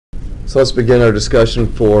So let's begin our discussion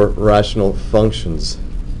for rational functions.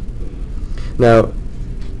 Now,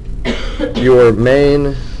 your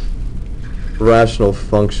main rational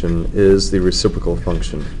function is the reciprocal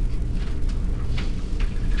function.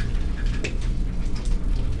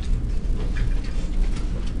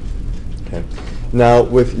 Okay. Now,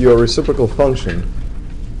 with your reciprocal function,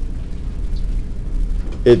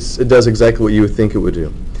 it does exactly what you would think it would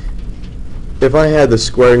do. If I had the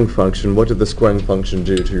squaring function, what did the squaring function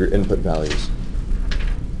do to your input values?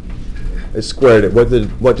 It squared it. What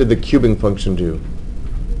did the cubing function do?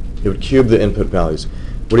 It would cube the input values.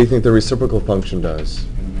 What do you think the reciprocal function does?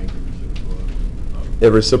 It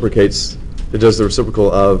reciprocates. It does the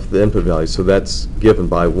reciprocal of the input values. So that's given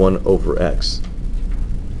by 1 over x.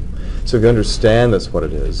 So if you understand that's what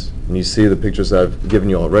it is, and you see the pictures I've given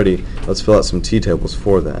you already, let's fill out some t-tables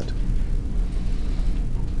for that.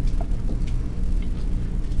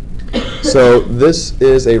 So this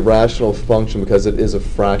is a rational function because it is a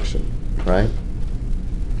fraction, right?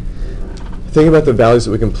 Think about the values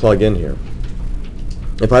that we can plug in here.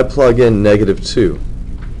 If I plug in -2,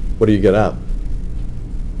 what do you get out?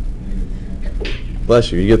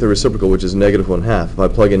 Bless you. You get the reciprocal, which is -1/2. If I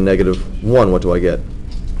plug in -1, what do I get?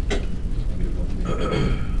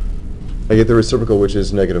 I get the reciprocal, which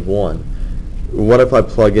is -1. What if I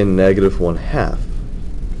plug in -1/2?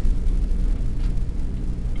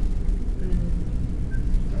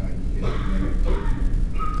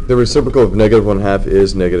 The reciprocal of -1/2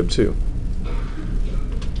 is -2.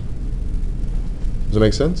 Does that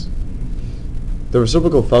make sense? The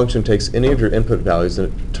reciprocal function takes any of your input values and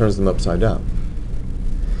it turns them upside down.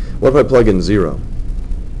 What if I plug in 0?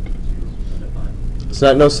 It's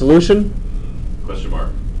not no solution? Question mark.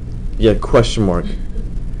 Yeah, question mark.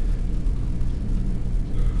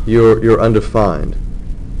 You're undefined.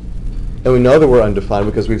 And we know that we're undefined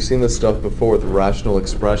because we've seen this stuff before with rational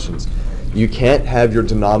expressions. You can't have your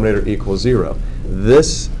denominator equal 0.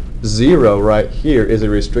 This 0 right here is a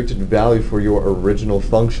restricted value for your original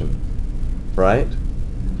function, right?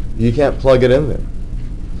 You can't plug it in there.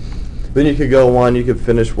 Then you could go on, you could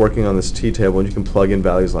finish working on this t-table, and you can plug in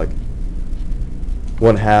values like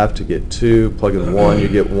 1/2 to get 2, plug in 1, you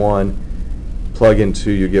get 1, plug in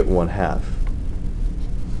 2, you get 1/2.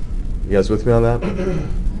 You guys with me on that?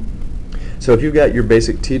 So if you've got your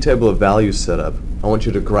basic t-table of values set up, I want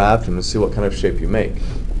you to graph them and see what kind of shape you make.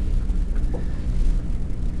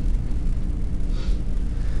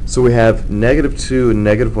 So we have -2 and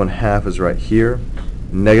 -1/2 is right here.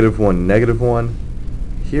 -1, -1.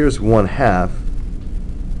 Here's 1/2,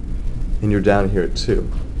 and you're down here at 2.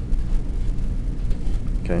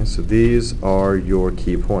 Okay, so these are your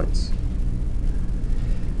key points.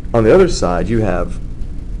 On the other side, you have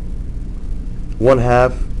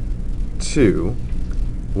 1/2, 2,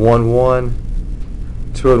 1, 1,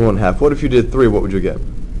 2 and 1/2. What if you did 3? What would you get?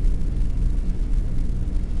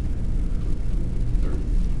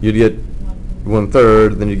 You'd get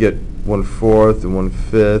 1/3, then you get 1/4, and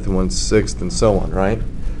 1/5, and 1/6, and so on, right?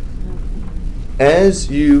 As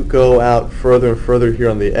you go out further and further here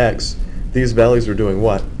on the x, these values are doing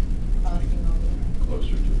what? Closer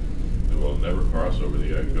to. They will never cross over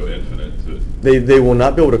the x. Go infinite to. They will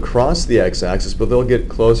not be able to cross the x-axis, but they'll get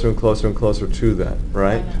closer and closer and closer to that,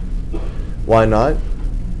 right? Why not?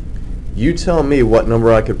 You tell me what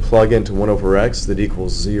number I could plug into 1 over x that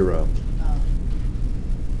equals 0.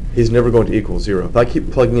 He's never going to equal 0. If I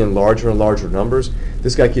keep plugging in larger and larger numbers,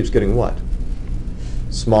 this guy keeps getting what?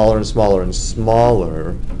 Smaller and smaller and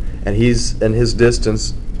smaller, and his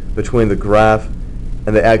distance between the graph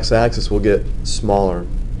and the x-axis will get smaller.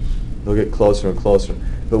 They'll get closer and closer.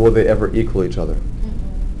 But will they ever equal each other?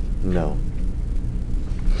 No.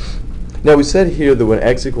 Now we said here that when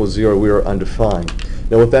x equals 0, we are undefined.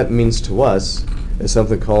 Now what that means to us is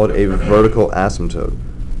something called a vertical asymptote.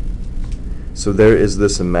 So there is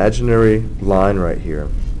this imaginary line right here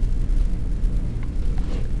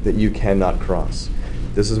that you cannot cross.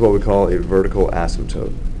 This is what we call a vertical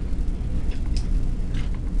asymptote.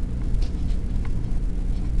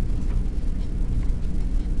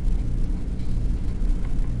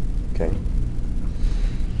 Okay?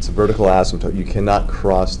 It's a vertical asymptote. You cannot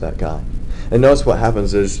cross that guy. And notice what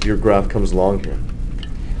happens is your graph comes along here.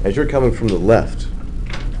 As you're coming from the left,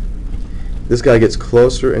 this guy gets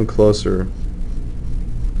closer and closer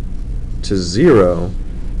to 0,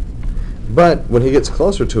 but when he gets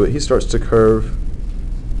closer to it, he starts to curve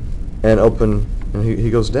and open, and he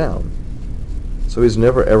goes down. So he's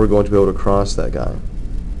never ever going to be able to cross that guy.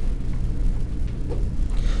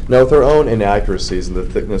 Now with our own inaccuracies and the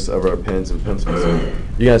thickness of our pens and pencils,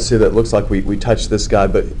 you're going to see that it looks like we touched this guy,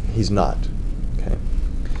 but he's not. Okay.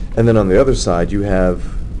 And then on the other side, you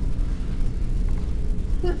have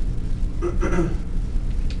you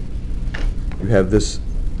have this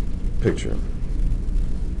picture.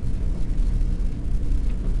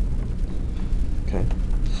 Okay.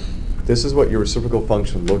 This is what your reciprocal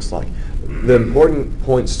function looks like. The important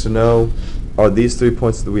points to know are these 3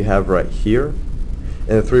 points that we have right here,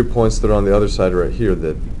 and the 3 points that are on the other side right here,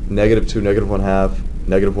 the -2, -1/2,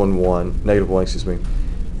 -1, 1, -1, excuse me,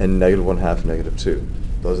 and -1/2, -2.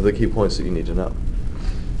 Those are the key points that you need to know.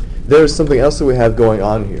 There's something else that we have going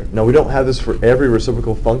on here. Now, we don't have this for every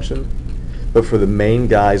reciprocal function, but for the main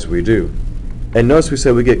guys we do. And notice we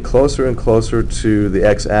said we get closer and closer to the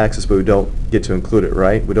x-axis, but we don't get to include it,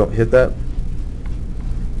 right? We don't hit that.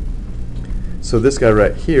 So this guy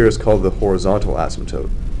right here is called the horizontal asymptote.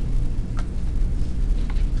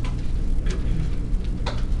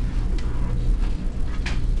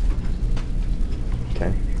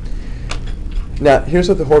 Okay. Now, here's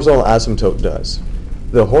what the horizontal asymptote does.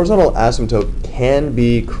 The horizontal asymptote can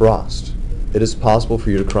be crossed. It is possible for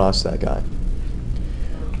you to cross that guy.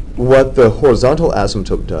 What the horizontal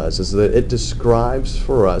asymptote does is that it describes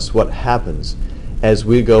for us what happens as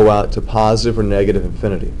we go out to positive or negative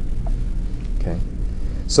infinity. Okay.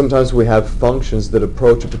 Sometimes we have functions that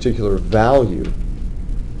approach a particular value,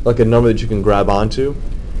 like a number that you can grab onto,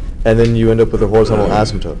 and then you end up with a horizontal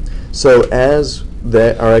asymptote. So as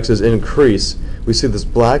our x's increase, we see this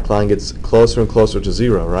black line gets closer and closer to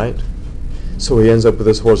 0, right? So he ends up with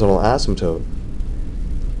this horizontal asymptote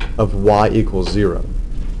of y equals 0.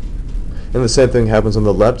 And the same thing happens on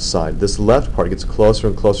the left side. This left part gets closer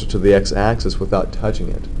and closer to the x-axis without touching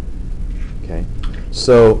it. Okay.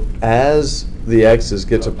 So as the x's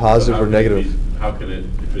get to positive or negative, how can it,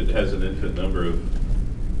 if it has an infinite number of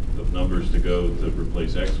numbers to go to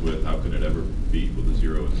replace x with, how can it ever be equal to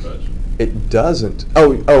 0 and such? it doesn't.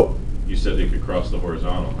 Oh. You said they could cross the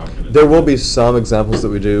horizontal. How can it? There will be some examples that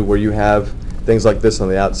we do where you have things like this on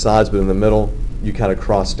the outsides, but in the middle you kind of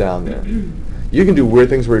cross down there. You can do weird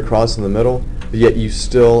things where you cross in the middle, but yet you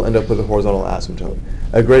still end up with a horizontal asymptote.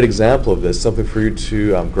 A great example of this, something for you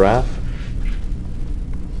to graph,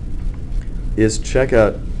 is check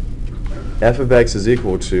out f of x is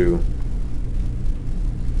equal to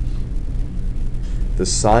the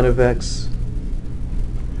sine of x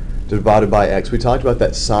divided by x. We talked about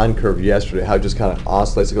that sine curve yesterday, how it just kind of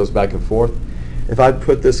oscillates, it goes back and forth. If I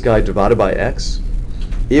put this guy divided by x,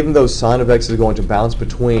 even though sine of x is going to bounce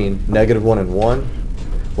between -1 and 1,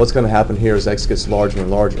 what's going to happen here is x gets larger and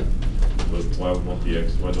larger. But why don't the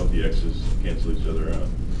x's cancel each other out?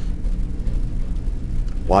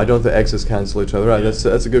 Why don't the x's cancel each other out?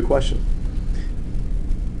 That's a good question.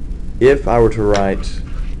 If I were to write,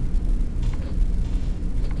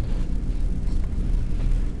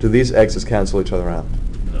 do these x's cancel each other out?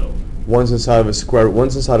 No. One's inside of a square,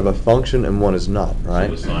 one's inside of a function, and one is not, right?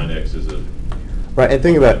 So the sine x is a right, and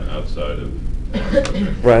think about outside of.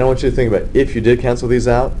 right. I want you to think about if you did cancel these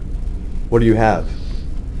out, what do you have?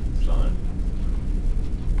 Sine.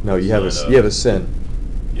 No, you have Sine you have a sin.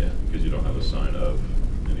 Yeah, because you don't have a sine of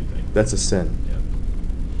anything. That's a sin. Yeah.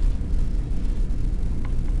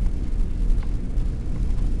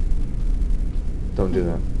 Don't do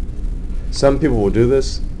that. Some people will do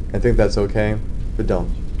this and think that's okay, but don't.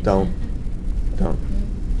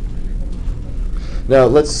 Now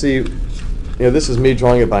let's see. This is me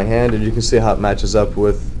drawing it by hand, and you can see how it matches up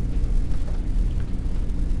with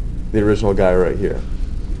the original guy right here.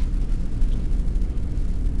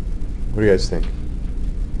 What do you guys think?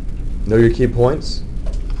 Know your key points?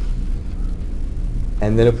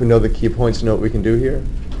 And then if we know the key points, you know what we can do here?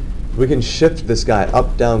 We can shift this guy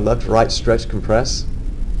up, down, left, right, stretch, compress.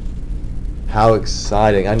 How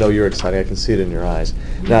exciting. I know you're excited. I can see it in your eyes.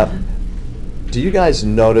 Now, do you guys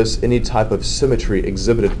notice any type of symmetry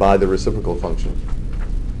exhibited by the reciprocal function?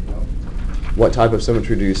 What type of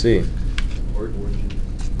symmetry do you see? Origin.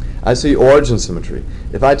 I see origin symmetry.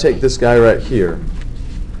 If I take this guy right here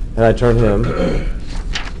and I turn him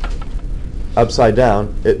upside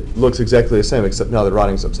down, it looks exactly the same, except now the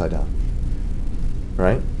writing's upside down.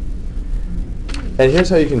 Right? And here's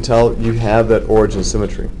how you can tell you have that origin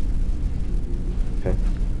symmetry. Okay.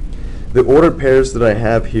 The ordered pairs that I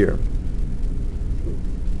have here,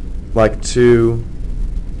 like 2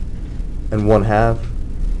 and 1/2,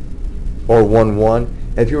 or 1, 1,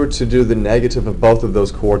 if you were to do the negative of both of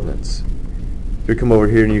those coordinates, you come over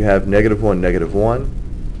here and you have -1, -1,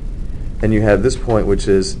 and you have this point which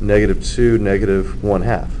is -2,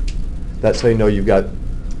 -1/2. That's how you know you've got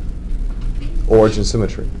origin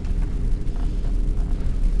symmetry.